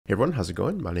Hey everyone, how's it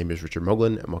going? My name is Richard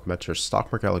Moglen and welcome back to our stock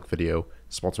market outlook video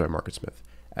sponsored by MarketSmith.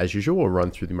 As usual, we'll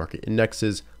run through the market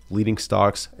indexes, leading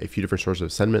stocks, a few different sources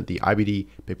of sentiment, the IBD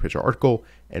big picture article,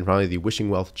 and finally the wishing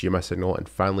wealth GMI signal. And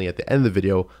finally, at the end of the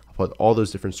video, I'll put all those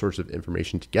different sources of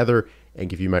information together and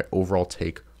give you my overall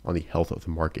take on the health of the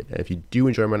market. And if you do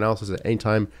enjoy my analysis at any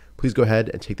time, please go ahead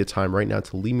and take the time right now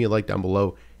to leave me a like down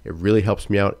below. It really helps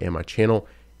me out and my channel.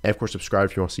 And of course, subscribe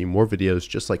if you want to see more videos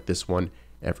just like this one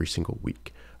every single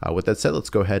week. With that said,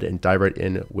 let's go ahead and dive right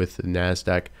in with the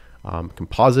NASDAQ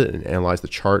composite and analyze the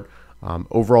chart.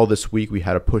 Overall this week, we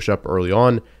had a push up early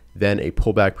on, then a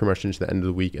pullback pretty much into the end of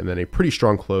the week, and then a pretty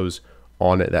strong close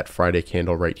on that Friday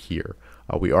candle right here.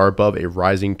 We are above a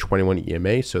rising 21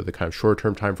 EMA, so the kind of short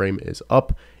term time frame is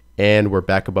up, and we're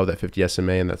back above that 50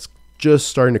 SMA, and that's just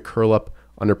starting to curl up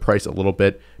under price a little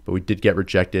bit, but we did get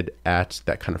rejected at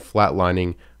that kind of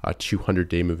flatlining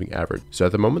 200-day moving average. So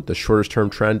at the moment, the shortest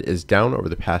term trend is down over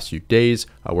the past few days.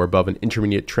 We're above an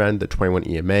intermediate trend, the 21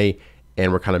 EMA,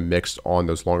 and we're kind of mixed on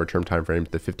those longer term time frames,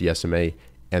 the 50 SMA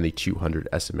and the 200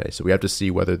 SMA. So we have to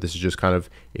see whether this is just kind of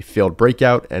a failed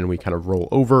breakout and we kind of roll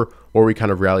over, or we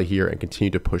kind of rally here and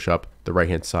continue to push up the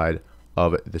right-hand side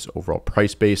of this overall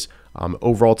price base.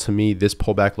 Overall, to me, this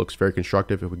pullback looks very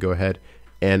constructive. If we go ahead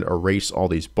and erase all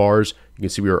these bars, you can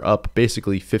see we were up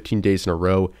basically 15 days in a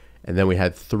row, and then we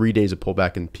had 3 days of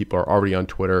pullback, and people are already on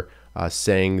Twitter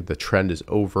saying the trend is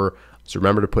over. So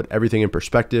remember to put everything in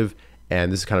perspective,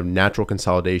 and this is kind of natural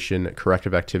consolidation,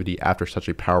 corrective activity after such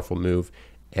a powerful move.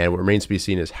 And what remains to be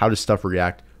seen is how does stuff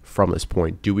react from this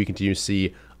point? Do we continue to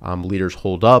see leaders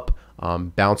hold up,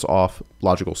 bounce off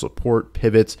logical support,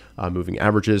 pivots, moving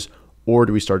averages, or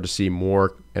do we start to see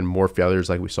more and more failures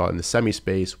like we saw in the semi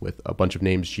space with a bunch of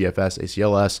names, GFS,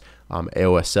 ACLS,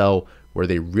 AOSL, where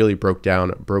they really broke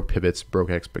down, broke pivots, broke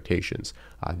expectations?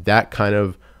 That kind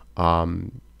of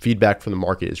feedback from the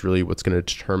market is really what's going to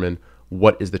determine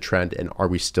what is the trend and are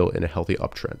we still in a healthy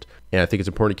uptrend. And I think it's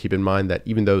important to keep in mind that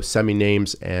even though semi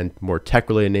names and more tech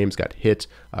related names got hit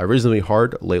reasonably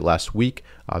hard late last week,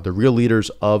 the real leaders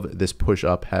of this push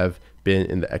up have been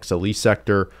in the XLE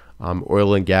sector,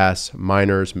 oil and gas,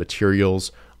 miners,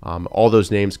 materials. All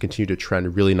those names continue to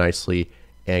trend really nicely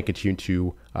and continue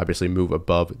to obviously move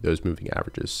above those moving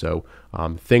averages. So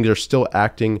things are still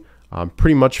acting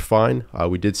pretty much fine.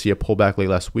 We did see a pullback late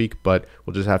last week, but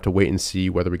we'll just have to wait and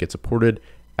see whether we get supported,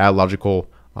 add logical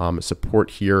support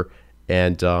here,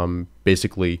 and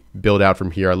basically build out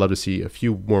from here. I'd love to see a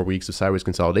few more weeks of sideways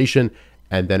consolidation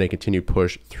and then a continued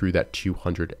push through that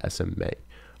 200 SMA.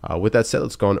 With that said,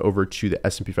 let's go on over to the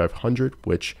S&P 500,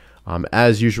 which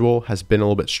as usual has been a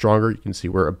little bit stronger. You can see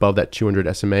we're above that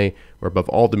 200 SMA. We're above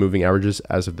all the moving averages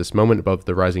as of this moment, above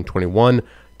the rising 21.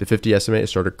 The 50 SMA has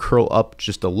started to curl up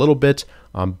just a little bit,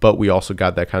 but we also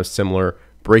got that kind of similar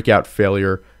breakout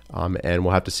failure, and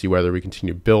we'll have to see whether we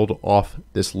continue to build off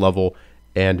this level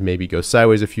and maybe go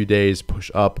sideways a few days,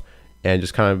 push up, and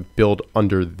just kind of build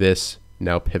under this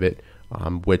now pivot,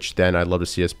 which then I'd love to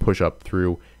see us push up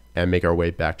through and make our way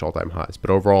back to all-time highs. But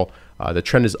overall, the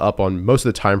trend is up on most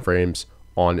of the time frames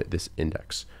on this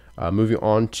index. Moving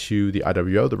on to the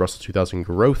IWO, the Russell 2000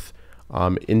 Growth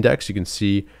Index, you can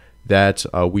see that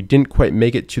we didn't quite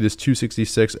make it to this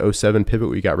 266.07 pivot.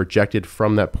 We got rejected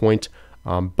from that point,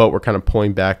 but we're kind of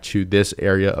pulling back to this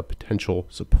area of potential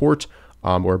support.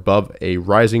 We're above a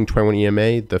rising 21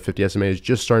 EMA. The 50 SMA is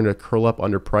just starting to curl up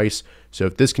under price. So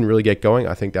if this can really get going,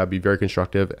 I think that would be very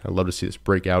constructive. I'd love to see this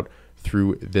break out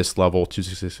through this level,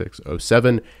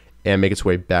 266.07, and make its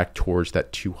way back towards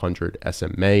that 200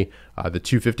 SMA. The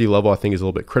 250 level, I think, is a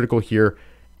little bit critical here.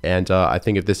 And I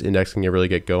think if this index can really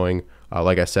get going,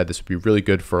 like I said, this would be really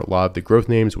good for a lot of the growth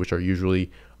names, which are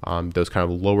usually those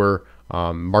kind of lower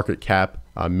market cap,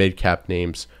 mid cap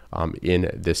names in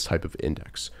this type of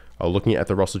index. Looking at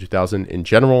the Russell 2000 in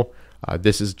general,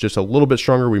 this is just a little bit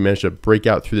stronger. We managed to break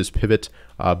out through this pivot,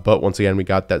 but once again, we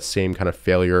got that same kind of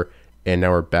failure, and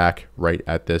now we're back right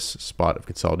at this spot of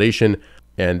consolidation.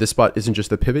 And this spot isn't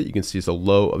just the pivot. You can see it's a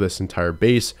low of this entire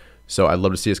base. So I'd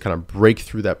love to see us kind of break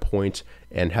through that point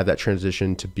and have that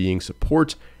transition to being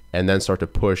support, and then start to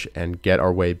push and get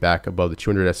our way back above the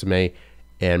 200 SMA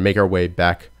and make our way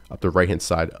back up the right-hand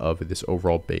side of this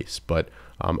overall base. But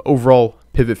overall,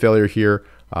 pivot failure here,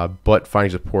 but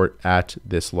finding support at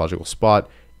this logical spot.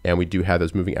 And we do have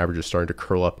those moving averages starting to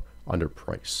curl up under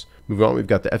price. Moving on, we've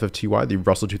got the FFTY, the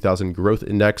Russell 2000 Growth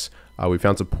Index. We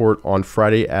found support on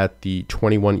Friday at the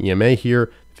 21 EMA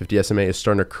here. 50 SMA is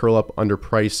starting to curl up under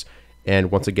price.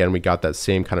 And once again, we got that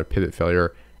same kind of pivot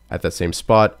failure at that same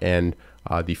spot. And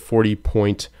the 40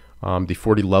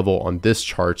 level on this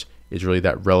chart is really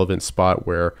that relevant spot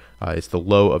where it's the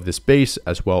low of this base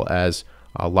as well as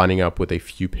lining up with a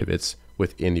few pivots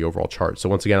within the overall chart. So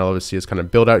once again, I love to see us kind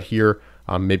of build out here,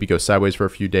 maybe go sideways for a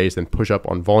few days, then push up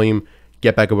on volume,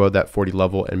 get back above that 40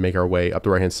 level and make our way up the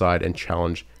right hand side and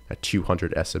challenge at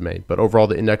 200 SMA. But overall,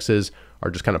 the indexes are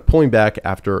just kind of pulling back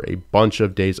after a bunch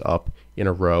of days up in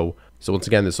a row. So once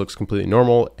again, this looks completely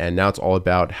normal. And now it's all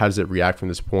about how does it react from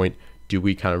this point? Do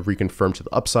we kind of reconfirm to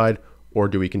the upside, or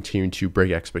do we continue to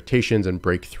break expectations and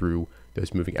break through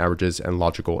those moving averages and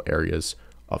logical areas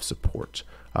of support?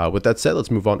 With that said,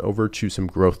 let's move on over to some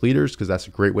growth leaders, because that's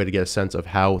a great way to get a sense of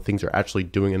how things are actually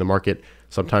doing in the market.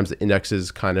 Sometimes the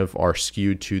indexes kind of are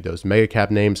skewed to those mega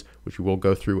cap names, which we will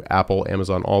go through: Apple,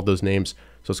 Amazon, all of those names.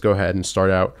 So let's go ahead and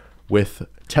start out with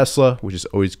Tesla, which is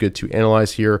always good to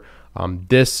analyze here.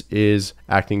 This is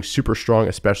acting super strong,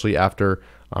 especially after,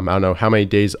 I don't know how many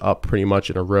days up pretty much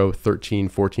in a row, 13,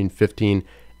 14, 15.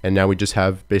 And now we just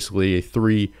have basically a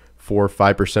 3, 4,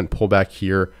 5% pullback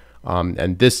here.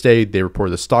 And this day they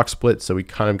reported the stock split, so we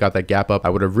kind of got that gap up. I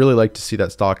would have really liked to see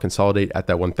that stock consolidate at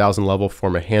that 1,000 level,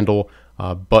 form a handle,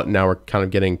 but now we're kind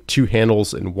of getting two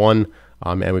handles in one,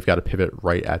 and we've got to pivot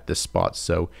right at this spot.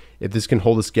 So if this can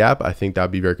hold this gap, I think that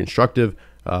would be very constructive.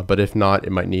 But if not,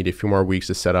 it might need a few more weeks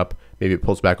to set up. Maybe it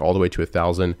pulls back all the way to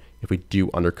 1,000 if we do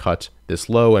undercut this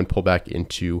low and pull back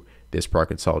into this prior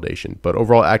consolidation. But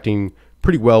overall, acting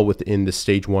pretty well within the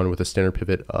stage one with a standard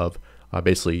pivot of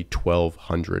basically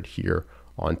 1,200 here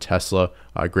on Tesla.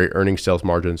 Great earnings, sales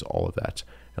margins, all of that.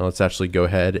 And let's actually go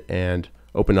ahead and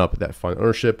open up that fund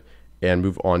ownership and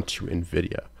move on to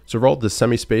NVIDIA. So overall, the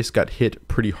semi space got hit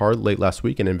pretty hard late last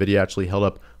week, and NVIDIA actually held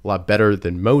up a lot better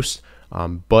than most,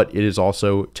 but it is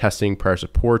also testing prior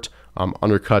support,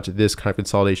 undercut this kind of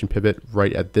consolidation pivot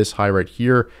right at this high right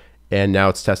here. And now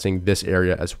it's testing this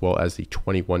area as well as the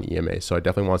 21 EMA. So I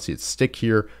definitely want to see it stick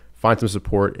here, find some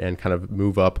support, and kind of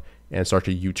move up and start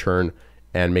to U-turn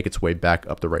and make its way back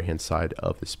up the right-hand side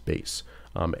of this base.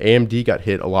 AMD got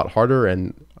hit a lot harder,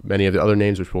 and many of the other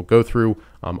names, which we'll go through,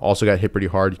 also got hit pretty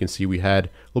hard. You can see we had a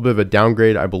little bit of a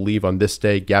downgrade, I believe, on this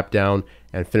day, gap down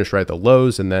and finished right at the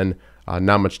lows, and then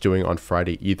not much doing on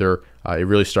Friday either. It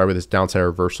really started with this downside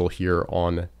reversal here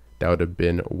on, that would have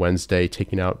been Wednesday,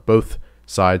 taking out both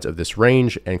sides of this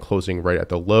range and closing right at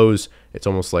the lows. It's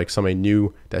almost like somebody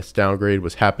knew that downgrade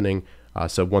was happening.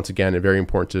 So once again, it's very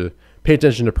important to pay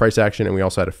attention to price action. And we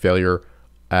also had a failure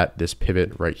at this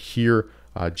pivot right here.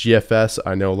 GFS,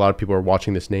 I know a lot of people are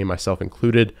watching this name, myself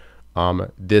included.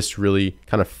 This really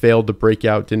kind of failed to break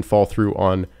out, didn't fall through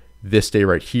on this day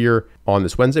right here. On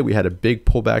this Wednesday, we had a big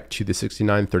pullback to the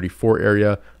 69.34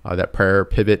 area, that prior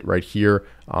pivot right here,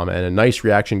 and a nice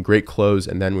reaction, great close.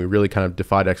 And then we really kind of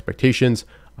defied expectations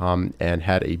and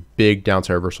had a big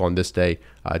downside reversal on this day.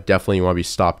 Definitely you want to be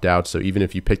stopped out. So even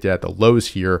if you picked it at the lows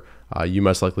here, you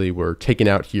most likely were taken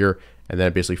out here, and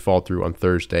then basically fall through on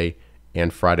Thursday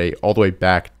and Friday all the way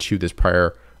back to this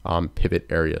prior pivot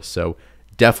area. So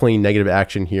definitely negative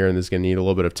action here, and this is going to need a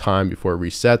little bit of time before it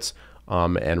resets.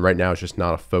 And right now it's just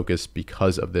not a focus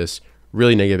because of this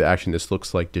really negative action. This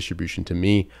looks like distribution to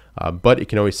me, but it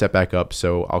can always set back up.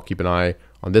 So I'll keep an eye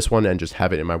on this one and just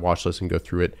have it in my watch list and go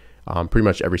through it pretty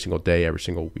much every single day, every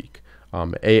single week.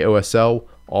 AOSL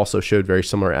also showed very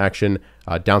similar action.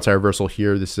 Downside reversal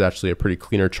here. This is actually a pretty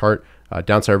cleaner chart.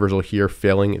 Downside reversal here,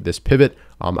 failing this pivot.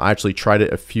 I actually tried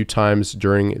it a few times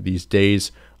during these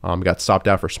days. Got stopped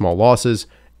out for small losses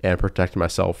and protected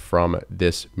myself from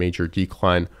this major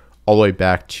decline all the way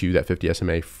back to that 50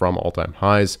 SMA from all-time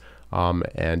highs.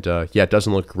 Yeah, it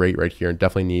doesn't look great right here and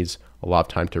definitely needs a lot of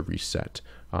time to reset.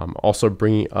 Also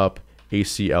bringing up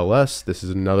ACLS. This is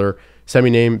another semi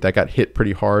name that got hit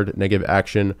pretty hard, negative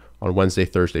action on Wednesday,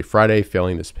 Thursday, Friday,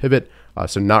 failing this pivot.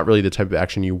 So not really the type of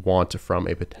action you want from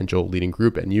a potential leading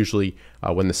group. And usually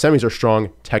when the semis are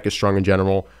strong, tech is strong in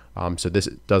general. So this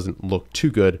doesn't look too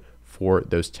good for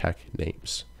those tech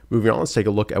names. Moving on, let's take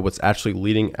a look at what's actually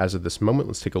leading as of this moment.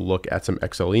 Let's take a look at some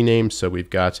XLE names. So we've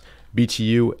got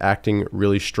BTU acting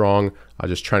really strong,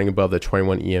 just trending above the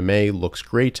 21 EMA, looks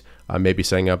great. Maybe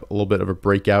setting up a little bit of a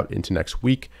breakout into next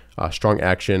week. Strong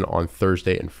action on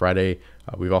Thursday and Friday.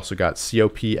 We've also got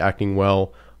COP acting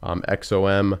well.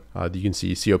 XOM, you can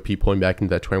see COP pulling back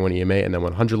into that 21 EMA and then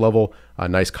 100 level.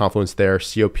 Nice confluence there.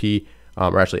 COP,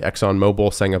 or actually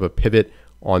ExxonMobil, setting up a pivot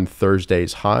on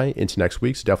Thursday's high into next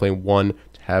week. So definitely one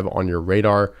to have on your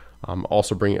radar.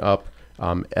 Also bringing up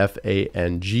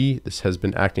FANG. This has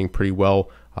been acting pretty well.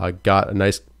 Got a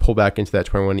nice pullback into that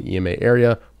 21 EMA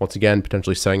area. Once again,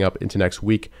 potentially setting up into next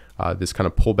week. This kind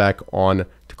of pullback on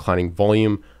declining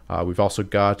volume. We've also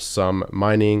got some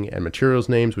mining and materials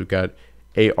names. We've got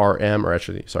AMR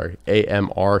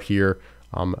here,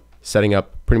 setting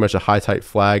up pretty much a high tight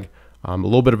flag A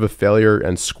little bit of a failure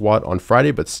and squat on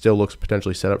Friday, but still looks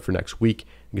potentially set up for next week.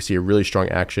 You can see a really strong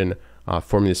action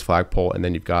forming this flagpole, and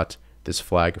then you've got this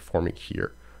flag forming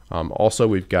here. Also,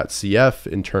 we've got CF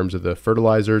in terms of the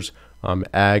fertilizers.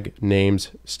 Ag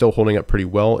names still holding up pretty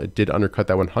well. It did undercut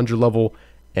that 100 level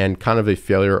and kind of a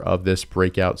failure of this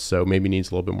breakout, so maybe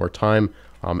needs a little bit more time.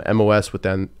 MOS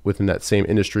within that same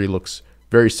industry looks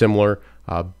very similar,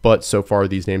 but so far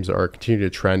these names are continuing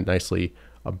to trend nicely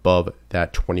above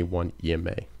that 21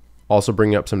 EMA. Also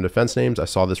bringing up some defense names. I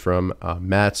saw this from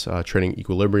Matt trading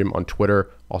Equilibrium on Twitter.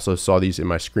 Also saw these in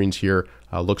my screens here.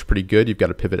 Looks pretty good. You've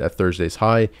got a pivot at Thursday's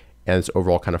high and this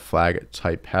overall kind of flag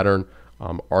type pattern.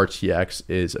 RTX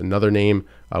is another name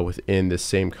within this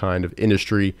same kind of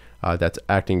industry that's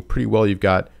acting pretty well. You've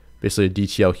got basically a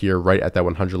DTL here right at that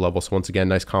 100 level. So once again,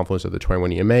 nice confluence of the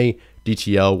 21 EMA,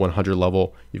 DTL 100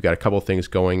 level. You've got a couple of things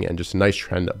going and just a nice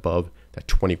trend above that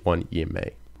 21 EMA.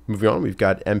 Moving on, we've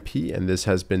got MP, and this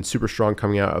has been super strong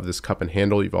coming out of this cup and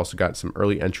handle. You've also got some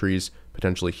early entries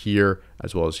potentially here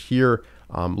as well as here.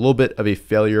 A little bit of a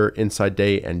failure inside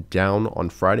day and down on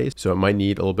Friday, so it might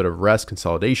need a little bit of rest,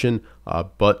 consolidation,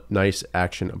 but nice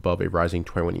action above a rising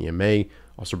 21 EMA.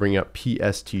 Also bringing up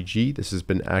PSTG. This has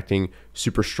been acting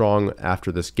super strong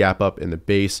after this gap up in the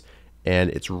base, and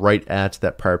it's right at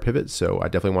that prior pivot. So I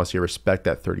definitely want to see a respect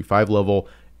that 35 level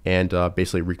and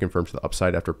basically reconfirm to the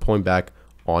upside after pulling back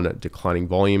on a declining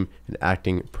volume and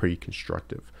acting pretty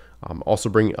constructive. Also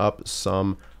bringing up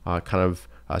some kind of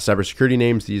cybersecurity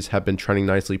names. These have been trending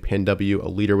nicely. PanW, a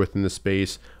leader within the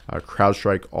space.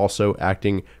 CrowdStrike also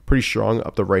acting pretty strong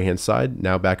up the right-hand side,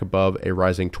 now back above a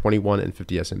rising 21 and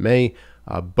 50 SMA.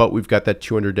 But we've got that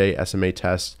 200-day SMA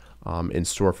test in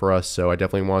store for us. So I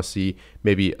definitely want to see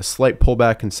maybe a slight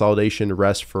pullback, consolidation,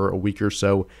 rest for a week or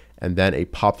so, and then a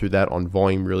pop through that on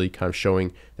volume, really kind of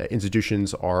showing that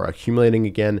institutions are accumulating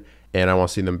again. And I want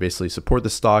to see them basically support the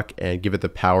stock and give it the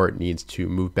power it needs to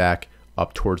move back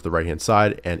up towards the right-hand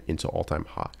side and into all-time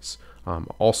highs.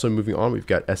 Also moving on, we've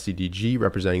got SCDG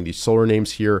representing these solar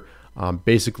names here.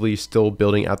 Basically still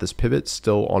building out this pivot,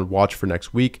 still on watch for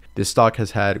next week. This stock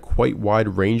has had quite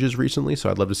wide ranges recently, so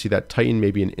I'd love to see that tighten,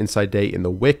 maybe an inside day in the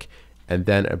wick, and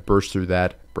then a burst through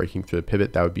that, breaking through the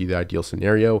pivot. That would be the ideal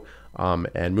scenario.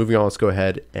 And moving on, let's go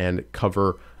ahead and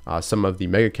cover some of the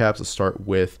mega caps. Let's start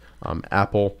with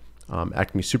Apple,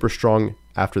 acting super strong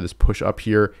after this push up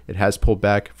here. It has pulled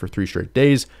back for 3 straight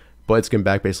days, but it's come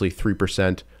back basically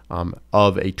 3%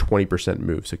 of a 20%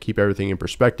 move. So keep everything in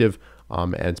perspective,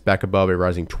 and it's back above a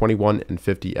rising 21 and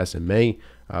 50 SMA.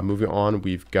 Moving on,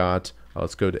 we've got,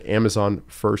 let's go to Amazon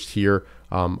first here.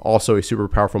 Also a super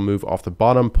powerful move off the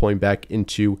bottom, pulling back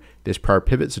into this prior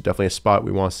pivot. So definitely a spot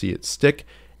we want to see it stick.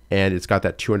 And it's got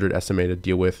that 200 SMA to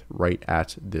deal with right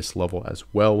at this level as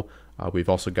well. We've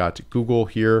also got Google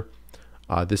here.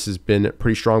 This has been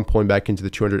pretty strong, pulling back into the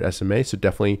 200 SMA. So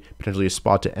definitely potentially a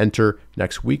spot to enter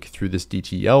next week through this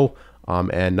DTL.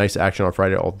 And nice action on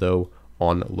Friday, although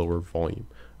on lower volume.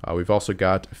 We've also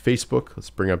got Facebook. Let's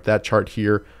bring up that chart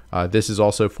here. This is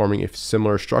also forming a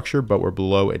similar structure, but we're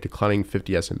below a declining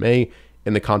 50 SMA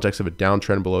in the context of a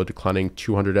downtrend below a declining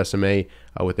 200 SMA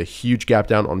with a huge gap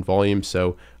down on volume.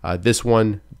 So this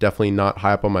one definitely not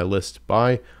high up on my list to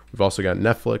buy. We've also got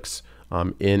Netflix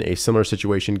in a similar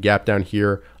situation, gap down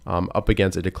here up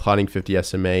against a declining 50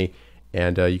 SMA.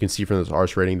 And you can see from this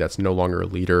RS rating that's no longer a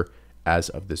leader as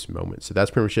of this moment. So that's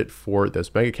pretty much it for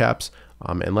those mega caps.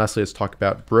 And lastly, let's talk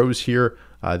about bros here.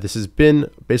 This has been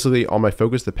basically on my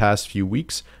focus the past few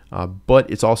weeks, but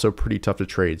it's also pretty tough to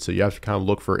trade. So you have to kind of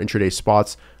look for intraday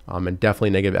spots, and definitely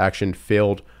negative action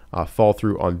failed fall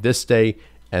through on this day,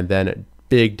 and then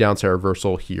big downside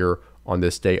reversal here on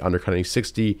this day, undercutting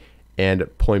 60 and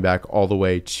pulling back all the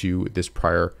way to this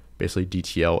prior basically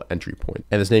DTL entry point.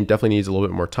 And this name definitely needs a little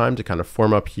bit more time to kind of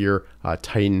form up here,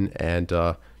 tighten, and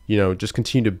just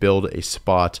continue to build a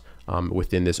spot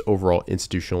within this overall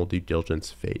institutional due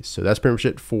diligence phase. So that's pretty much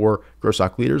it for growth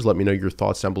stock leaders. Let me know your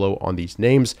thoughts down below on these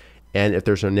names. And if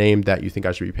there's a name that you think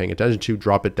I should be paying attention to,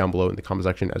 drop it down below in the comment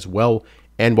section as well.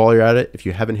 And while you're at it, if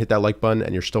you haven't hit that like button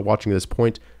and you're still watching at this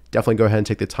point, definitely go ahead and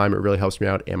take the time. It really helps me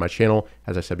out and my channel,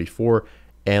 as I said before.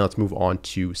 And let's move on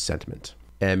to sentiment.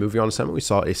 And moving on to sentiment, we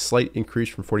saw a slight increase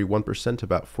from 41% to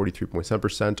about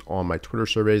 43.7% on my Twitter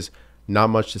surveys. Not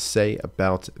much to say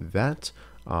about that.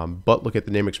 But look at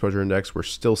the name exposure index. We're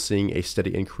still seeing a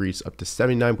steady increase up to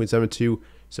 79.72.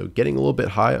 So getting a little bit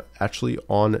high actually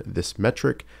on this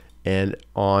metric. And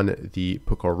on the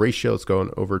put call ratio, let's go on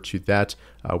over to that.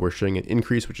 We're showing an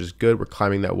increase, which is good. We're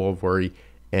climbing that wall of worry.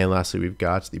 And lastly, we've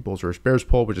got the bulls versus bears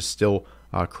poll, which is still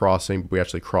crossing, but we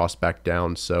actually crossed back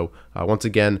down. So once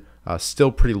again,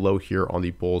 still pretty low here on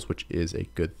the bulls, which is a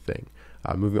good thing.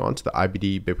 Moving on to the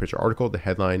IBD big picture article, the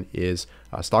headline is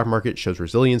stock market shows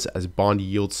resilience as bond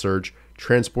yields surge,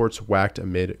 transports whacked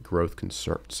amid growth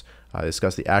concerns. I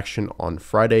discussed the action on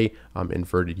Friday,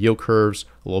 inverted yield curves,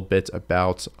 a little bit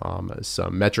about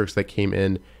some metrics that came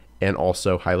in, and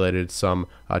also highlighted some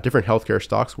different healthcare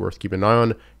stocks worth keeping an eye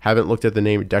on. Haven't looked at the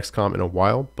name Dexcom in a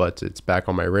while, but it's back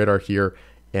on my radar here.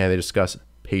 And they discuss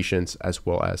patience as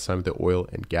well as some of the oil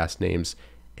and gas names.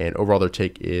 And overall, their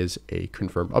take is a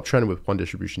confirmed uptrend with one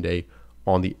distribution day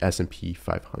on the S&P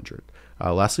 500.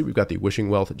 Lastly, we've got the Wishing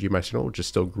Wealth GMI signal, which is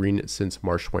still green since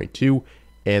March 22.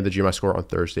 And the GMI score on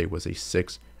Thursday was a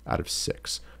 6 out of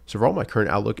 6. So overall, my current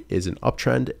outlook is an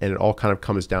uptrend, and it all kind of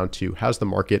comes down to how does the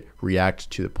market react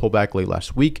to the pullback late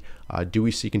last week? Do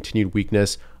we see continued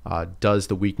weakness? Does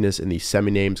the weakness in the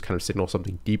semi-names kind of signal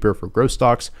something deeper for growth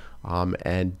stocks?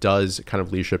 And does kind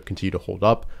of leadership continue to hold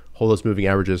up, hold those moving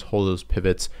averages, hold those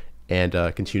pivots, and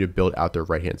continue to build out their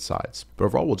right-hand sides? But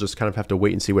overall, we'll just kind of have to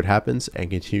wait and see what happens and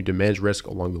continue to manage risk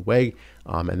along the way.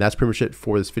 And that's pretty much it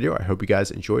for this video. I hope you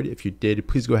guys enjoyed. If you did,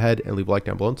 please go ahead and leave a like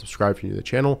down below and subscribe if you're new to the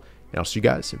channel. And I'll see you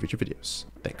guys in future videos.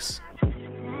 Thanks.